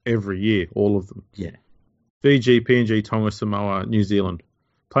nations every year, all of them. Yeah. Fiji, PNG, Tonga, Samoa, New Zealand.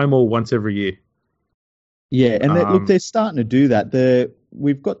 Play them all once every year. Yeah, and look, they're starting to do that.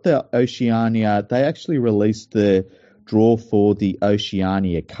 We've got the Oceania. They actually released the draw for the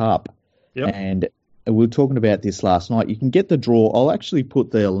Oceania Cup. Yep. And we were talking about this last night. You can get the draw. I'll actually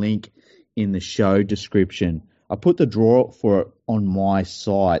put the link in the show description. I put the draw for it on my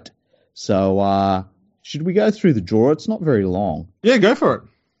site. So should we go through the draw? It's not very long. Yeah, go for it.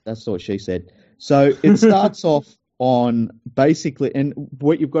 That's what she said. So it starts off on basically, and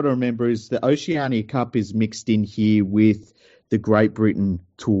what you've got to remember is the Oceania Cup is mixed in here with the Great Britain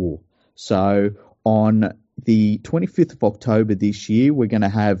Tour. So on the 25th of October this year, we're going to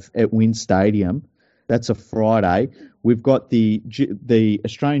have at Wynn Stadium, that's a Friday, we've got the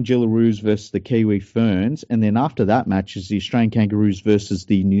Australian Jillaroos versus the Kiwi Ferns, and then after that match is the Australian Kangaroos versus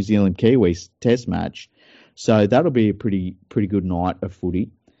the New Zealand Kiwis test match. So that'll be a pretty good night of footy.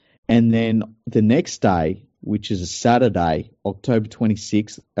 And then the next day, which is a Saturday, October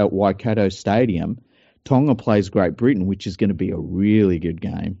 26th at Waikato Stadium, Tonga plays Great Britain, which is going to be a really good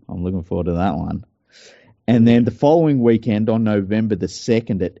game. I'm looking forward to that one. And then the following weekend on November the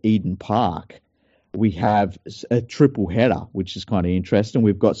 2nd at Eden Park, we have a triple header, which is kind of interesting.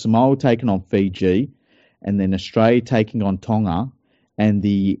 We've got Samoa taking on Fiji, and then Australia taking on Tonga, and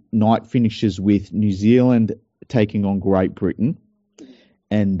the night finishes with New Zealand taking on Great Britain.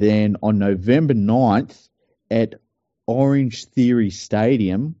 And then on November 9th at Orange Theory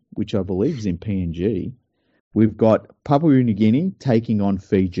Stadium, which I believe is in PNG, we've got Papua New Guinea taking on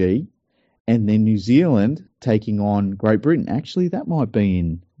Fiji, and then New Zealand taking on Great Britain. Actually, that might be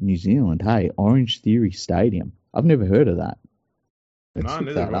in New Zealand. Hey, Orange Theory Stadium. I've never heard of that. Let's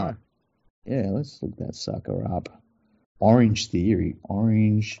look that up. Yeah, let's look that sucker up. Orange Theory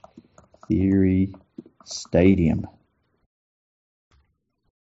Stadium.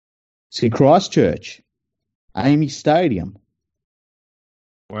 It's in Christchurch. Amy Stadium.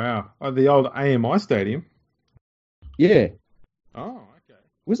 Wow. Oh, the old AMI Stadium? Yeah. Oh, okay.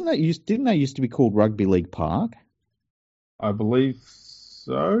 Didn't they used to be called Rugby League Park? I believe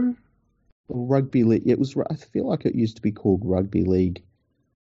so. Rugby League. I feel like it used to be called Rugby League.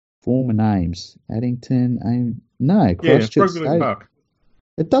 Former names. Addington. No, Christchurch. Yeah, Rugby League Park.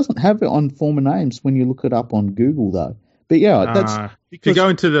 It doesn't have it on former names when you look it up on Google, though. But yeah, that's... If you go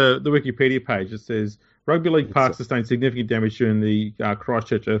into the Wikipedia page, it says Rugby League Park sustained significant damage during the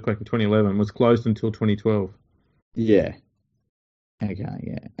Christchurch earthquake in 2011, was closed until 2012. Yeah.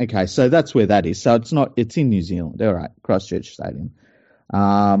 Okay, so that's where that is. So it's in New Zealand. All right, Christchurch Stadium.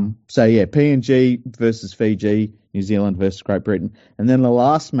 So yeah, PNG versus Fiji, New Zealand versus Great Britain. And then the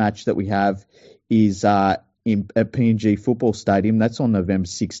last match that we have is at PNG Football Stadium. That's on November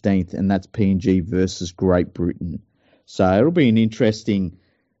 16th, and that's PNG versus Great Britain. So it'll be an interesting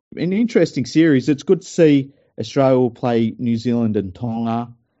series. It's good to see Australia will play New Zealand and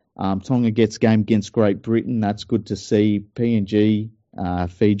Tonga. Tonga gets a game against Great Britain. That's good to see. PNG,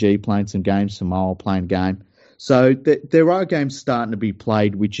 Fiji playing some games, Samoa playing a game. So there are games starting to be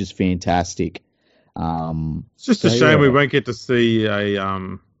played, which is fantastic. It's just a shame we won't get to see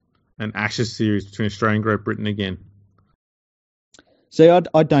an Ashes series between Australia and Great Britain again. See,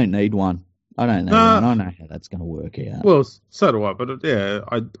 I don't need one. I don't know. I don't know how that's going to work out. Well, so do I. But yeah,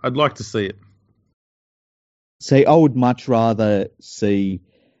 I'd like to see it. See, I would much rather see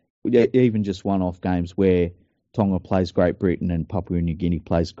even just one-off games where Tonga plays Great Britain and Papua New Guinea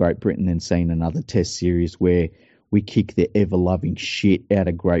plays Great Britain than seeing another Test series where we kick the ever-loving shit out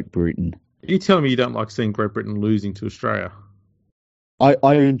of Great Britain. Are you telling me you don't like seeing Great Britain losing to Australia?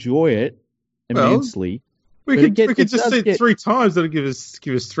 I enjoy it immensely. We could just see it 3 times. That'll give us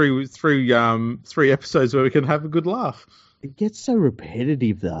three episodes where we can have a good laugh. It gets so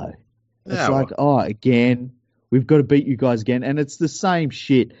repetitive though. It's again We've got to beat you guys again. And it's the same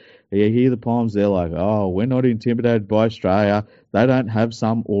shit. You hear the Palms, they're like, oh, we're not intimidated by Australia. They don't have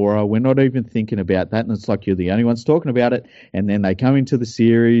some aura. We're not even thinking about that. And it's like you're the only ones talking about it. And then they come into the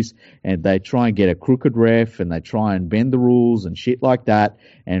series and they try and get a crooked ref and they try and bend the rules and shit like that.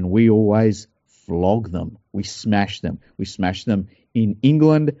 And we always flog them. We smash them. We smash them in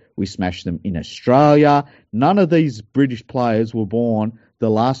England. We smash them in Australia. None of these British players were born the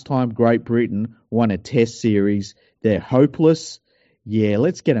last time Great Britain won a test series. They're hopeless. Yeah,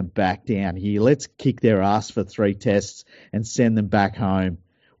 let's get them back down here. Let's kick their ass for 3 tests and send them back home.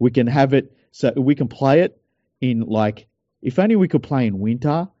 We can have it so we can play it in like, if only we could play in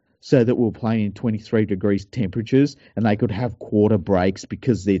winter so that we'll play in 23 degrees temperatures and they could have quarter breaks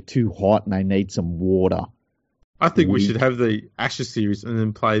because they're too hot and they need some water. I think we should have the Ashes series and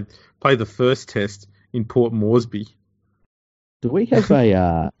then play the first test in Port Moresby. Do we have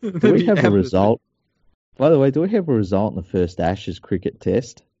a result? By the way, do we have a result in the first Ashes cricket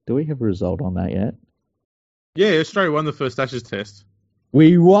test? Do we have a result on that yet? Yeah, Australia won the first Ashes test.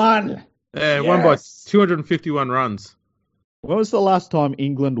 We won! Yeah, won by 251 runs. When was the last time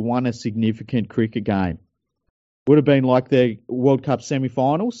England won a significant cricket game? Would have been like the World Cup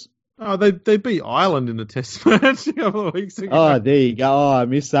semi-finals? Oh, they beat Ireland in the test match a couple of weeks ago. Oh, there you go. Oh, I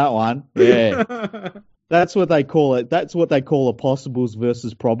missed that one. Yeah. That's what they call it. That's what they call a possibles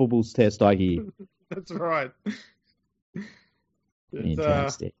versus probables test, I hear. That's right.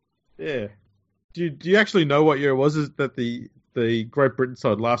 Fantastic. Yeah. Do you actually know what year it was that the Great Britain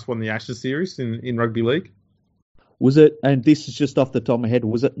side last won the Ashes series in rugby league? Was it, and this is just off the top of my head,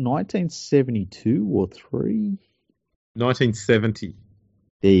 was it 1972 or 3? 1970.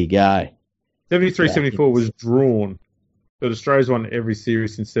 There you go. 73-74 was drawn, but Australia's won every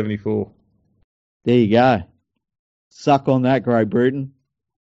series since 74. There you go. Suck on that, Great Britain.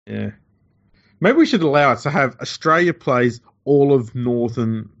 Yeah. Maybe we should allow it to have Australia plays all of the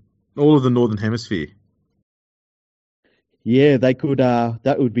Northern Hemisphere. Yeah, they could.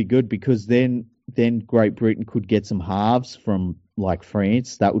 That would be good because then Great Britain could get some halves from like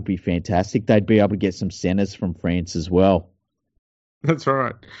France. That would be fantastic. They'd be able to get some centres from France as well. That's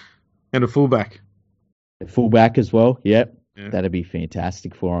right. And a fullback. A fullback as well. Yep. Yeah. That'd be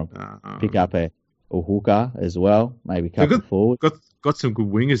fantastic for them. Pick up a hooker as well. Maybe a couple of forwards. Got some good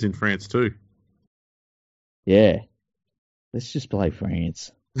wingers in France too. Yeah. Let's just play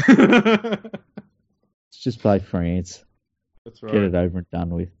France. Let's just play France. That's right. Get it over and done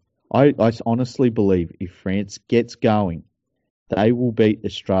with. I honestly believe if France gets going, they will beat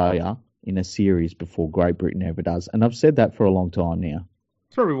Australia in a series before Great Britain ever does. And I've said that for a long time now.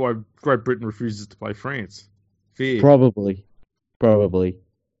 That's probably why Great Britain refuses to play France. Fear. Probably.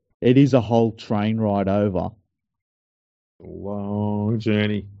 It is a whole train ride over. A long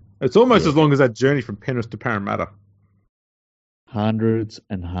journey. It's almost as long as that journey from Penrith to Parramatta. Hundreds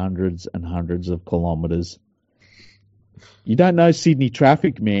and hundreds and hundreds of kilometres. You don't know Sydney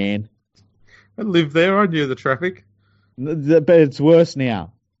traffic, man. I live there. I knew the traffic. But it's worse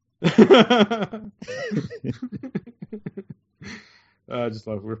now. I just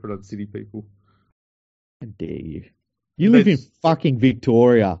like ripping on city people. How dare you? You live in fucking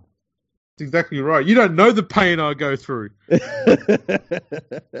Victoria. That's exactly right. You don't know the pain I go through.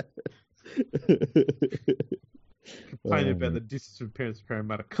 Complaining about the distance from Penrith to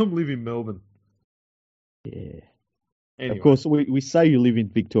Parramatta. Come live in Melbourne. Yeah. Anyway. Of course, we say you live in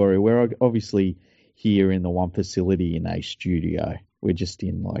Victoria. We're obviously here in the one facility in a studio. We're just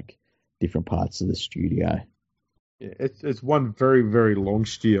in like different parts of the studio. Yeah, it's one very, very long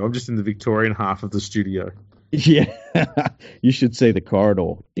studio. I'm just in the Victorian half of the studio. Yeah. You should see the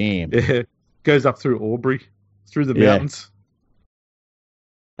corridor. Damn. Yeah. Goes up through Albury, through the mountains.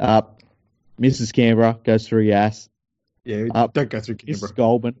 Up. Mrs. Canberra goes through Yass. Yeah, up. Don't go through Canberra. Mrs.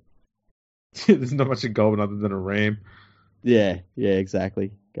 Goulburn. There's not much in Goulburn other than a ram. Yeah,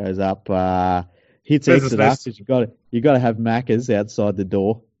 exactly. Goes up, hits Exeter because you got to have Macca's outside the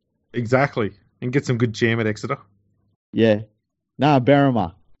door. Exactly, and get some good jam at Exeter. Yeah,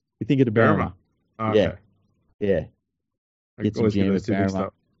 Berrima. You think of Berrima? Oh, okay. Yeah. Get some jam at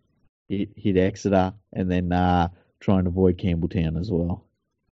Berrima. Hit Exeter, and then try and avoid Campbelltown as well.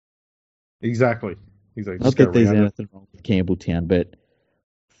 Exactly. Not that there's anything wrong with Campbelltown, but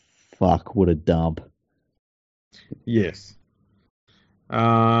fuck, what a dump. Yes.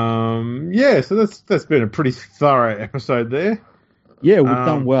 So that's been a pretty thorough episode there. Yeah, we've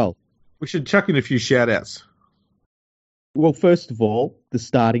done well. We should chuck in a few shout-outs. Well, first of all, the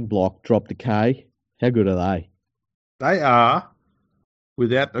starting block dropped a K. How good are they? They are,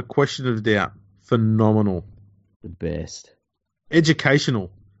 without a question of doubt, phenomenal. The best.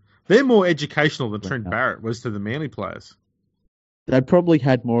 Educational. They're more educational than Trent Barrett was to the Manly players. They probably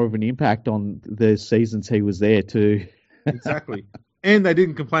had more of an impact on the seasons he was there too. Exactly. And they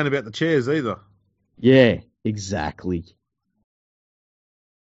didn't complain about the chairs either. Yeah, exactly.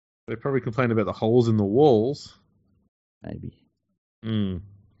 They probably complained about the holes in the walls. Maybe. Mm.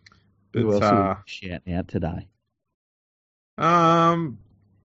 Who else are we shouting out today?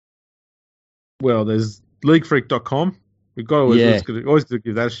 Well, there's leaguefreak.com. We've got always to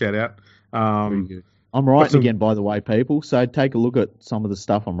give that a shout out. Pretty good. I'm writing again, by the way, people. So take a look at some of the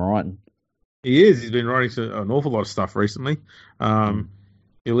stuff I'm writing. He is. He's been writing an awful lot of stuff recently.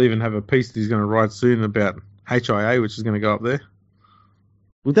 He'll even have a piece that he's going to write soon about HIA, which is going to go up there.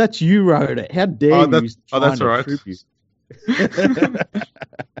 Well, that's you wrote it. How dare you? That's all right.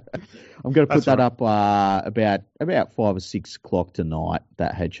 I'm going to put that up about 5 or 6 o'clock tonight,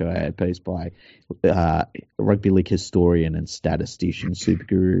 that HIA piece by rugby league historian and statistician, super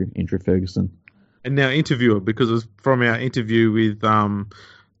guru, Andrew Ferguson. And now interviewer, because it was from our interview with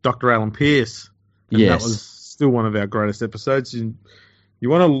Dr. Alan Pearce. And that was still one of our greatest episodes. You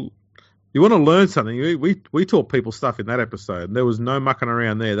want to learn something. We taught people stuff in that episode. And there was no mucking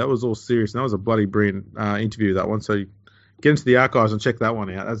around there. That was all serious. And that was a bloody brilliant interview, that one. So get into the archives and check that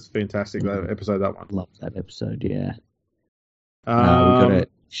one out. That's fantastic, that episode, that one. Love that episode, yeah. We've got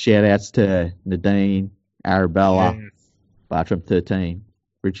shout-outs to Nadine, Arabella, Bartram 13,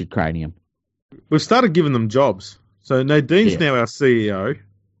 Richard Cranium. We've started giving them jobs. So Nadine's now our CEO.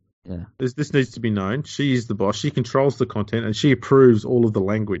 Yeah. This needs to be known. She is the boss. She controls the content, and she approves all of the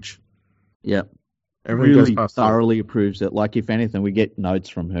language. Yep. Everything really goes past thoroughly approves it. Like, if anything, we get notes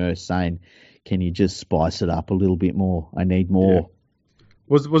from her saying, can you just spice it up a little bit more? I need more.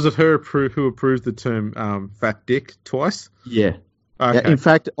 Yeah. Was it her who approved the term fat dick twice? Yeah. Okay. Yeah. In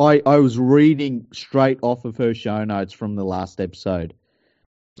fact, I was reading straight off of her show notes from the last episode.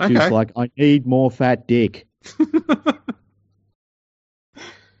 She was like, I need more fat dick.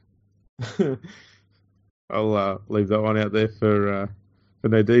 I'll leave that one out there for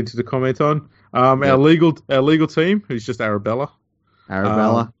Nadine to comment on. Our legal team, who's just Arabella.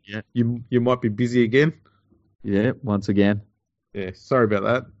 Yeah. You might be busy again. Yeah, once again. Yeah, sorry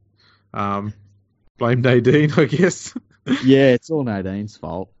about that. Blame Nadine, I guess. Yeah, it's all Nadine's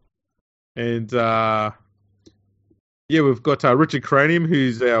fault. And we've got Richard Cranium,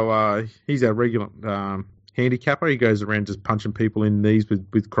 who's our regular handicapper. He goes around just punching people in knees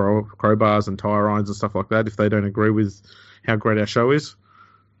with crowbars and tire irons and stuff like that if they don't agree with how great our show is.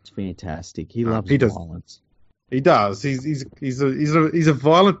 It's fantastic. He loves violence. He does. He's a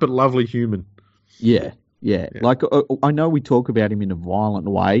violent but lovely human. Yeah. Like, I know we talk about him in a violent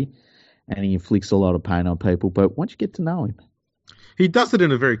way, and he inflicts a lot of pain on people, but once you get to know him, he does it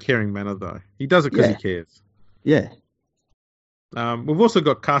in a very caring manner, though. He does it because he cares. Yeah. We've also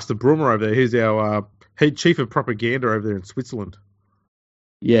got Caster Brummer over there, who's our head chief of propaganda over there in Switzerland.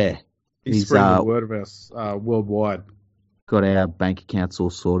 Yeah. He's spreading the word of us worldwide. Got our bank accounts all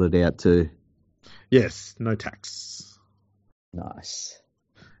sorted out too. Yes, no tax. Nice.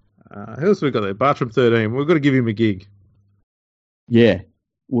 Who else have we got there? Bartram 13. We've got to give him a gig. Yeah.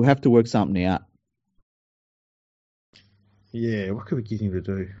 We'll have to work something out. Yeah, what can we get him to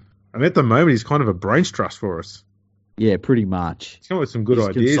do? I mean, at the moment, he's kind of a brains trust for us. Yeah, pretty much. He's come with some good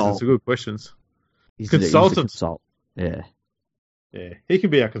ideas and some good questions. He's consultant. Yeah. Yeah, he can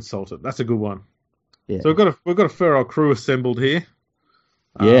be our consultant. That's a good one. Yeah. So we've got a fair old crew assembled here.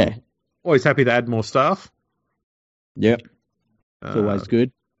 Yeah. Always happy to add more staff. Yep. It's always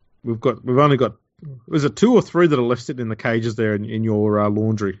good. We've only got, was it 2 or 3 that are left sitting in the cages there in your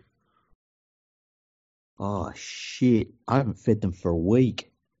laundry? Oh, shit. I haven't fed them for a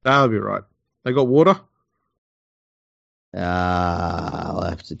week. That'll be right. They got water? I'll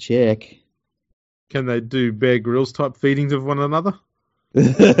have to check. Can they do Bear Grylls type feedings of one another?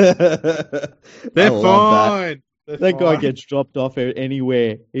 They're fine. That guy gets dropped off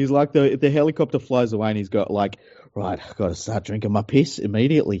anywhere. He's like the helicopter flies away and he's got like, right, I've got to start drinking my piss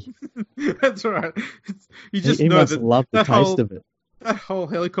immediately. That's right. You just he know must love the taste of it. That whole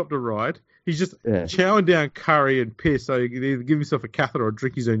helicopter ride, he's just chowing down curry and piss so he can either give himself a catheter or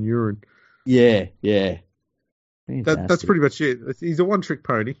drink his own urine. Yeah. That's pretty much it. He's a one-trick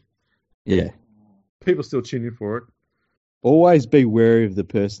pony. Yeah. People still tune in for it. Always be wary of the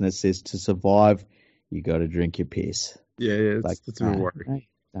person that says to survive, you got to drink your piss. Yeah, that's a real worry.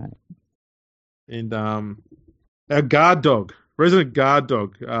 No. And our guard dog, resident guard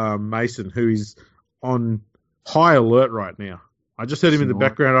dog, Mason, who is on high alert right now. I just heard him in the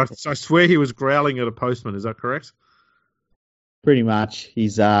background. I swear he was growling at a postman. Is that correct? Pretty much.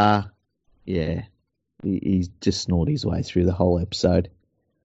 He's he's just snored his way through the whole episode.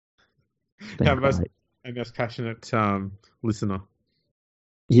 It's been great. Our most passionate listener.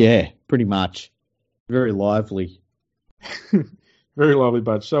 Yeah, pretty much. Very lively. Very lively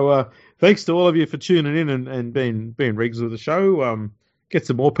bunch. So thanks to all of you for tuning in and being regulars of the show. Get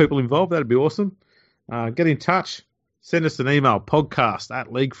some more people involved. That'd be awesome. Get in touch. Send us an email,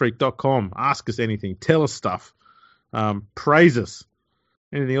 podcast@leaguefreak.com. Ask us anything. Tell us stuff. Praise us.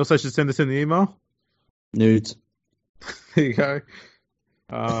 Anything else I should send us in the email? Nudes. There you go.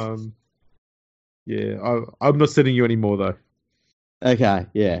 Yeah, I'm not sending you any more, though. Okay,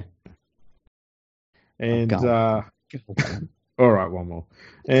 yeah. And, all right, one more.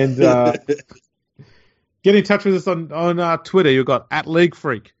 And get in touch with us on Twitter. You've got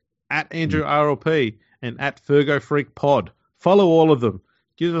 @LeagueFreak, @AndrewRLP, and @FergoFreakPod. Follow all of them.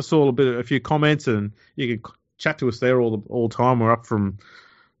 Give us all a few comments, and you can chat to us there all the time. We're up from,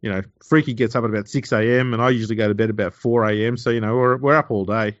 Freaky gets up at about 6 a.m. and I usually go to bed about 4 a.m. So we're up all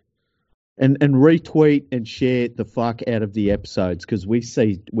day. And retweet and share the fuck out of the episodes, because we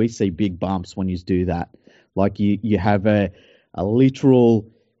see big bumps when you do that. Like you have a literal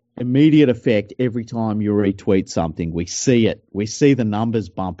immediate effect every time you retweet something. We see it. We see the numbers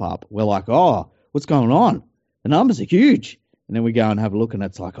bump up. We're like, oh, what's going on? The numbers are huge. And then we go and have a look, and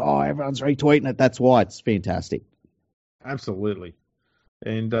it's like, oh, everyone's retweeting it. That's why it's fantastic. Absolutely.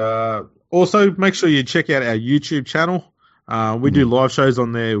 And also make sure you check out our YouTube channel. We do live shows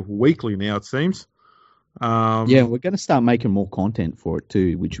on there weekly now, it seems. Yeah, we're going to start making more content for it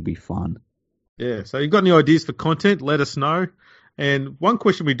too, which would be fun. Yeah, so you got any ideas for content, let us know. And one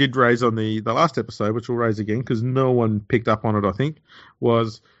question we did raise on the last episode, which we'll raise again because no one picked up on it, I think,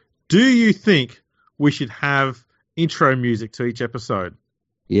 was, do you think we should have intro music to each episode?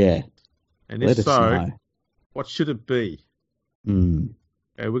 Yeah. And if so, what should it be?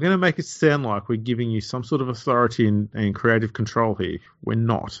 We're going to make it sound like we're giving you some sort of authority and creative control here. We're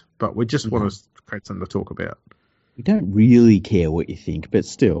not, but we just want to create something to talk about. We don't really care what you think, but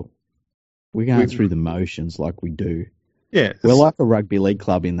still, we're going through the motions like we do. Yeah. We're like a rugby league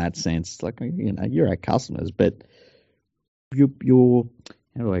club in that sense. Like, you're our customers, but you're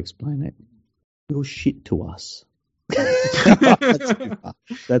how do I explain it? You're shit to us.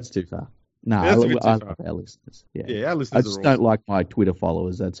 That's too far. No, I love our listeners. Yeah, our listeners. I just don't like my Twitter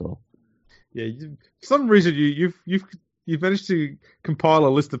followers. That's all. Yeah, for some reason you've managed to compile a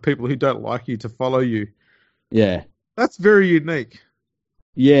list of people who don't like you to follow you. Yeah, that's very unique.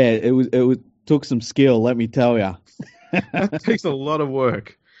 Yeah, it took some skill. Let me tell you, that takes a lot of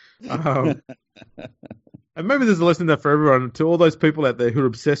work. And maybe there's a lesson there for everyone. To all those people out there who are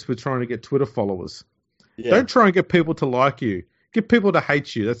obsessed with trying to get Twitter followers, don't try and get people to like you. Get people to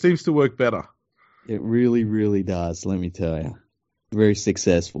hate you. That seems to work better. It really, really does. Let me tell you, very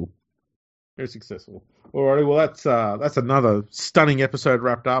successful. Very successful. Alrighty, well that's another stunning episode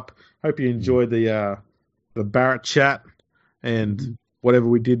wrapped up. Hope you enjoyed the Barrett chat and whatever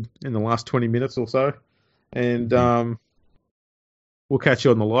we did in the last 20 minutes or so. And we'll catch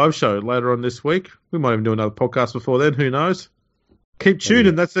you on the live show later on this week. We might even do another podcast before then. Who knows? Keep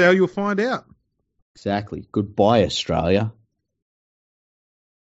tuning. That's how you'll find out. Exactly. Goodbye, Australia.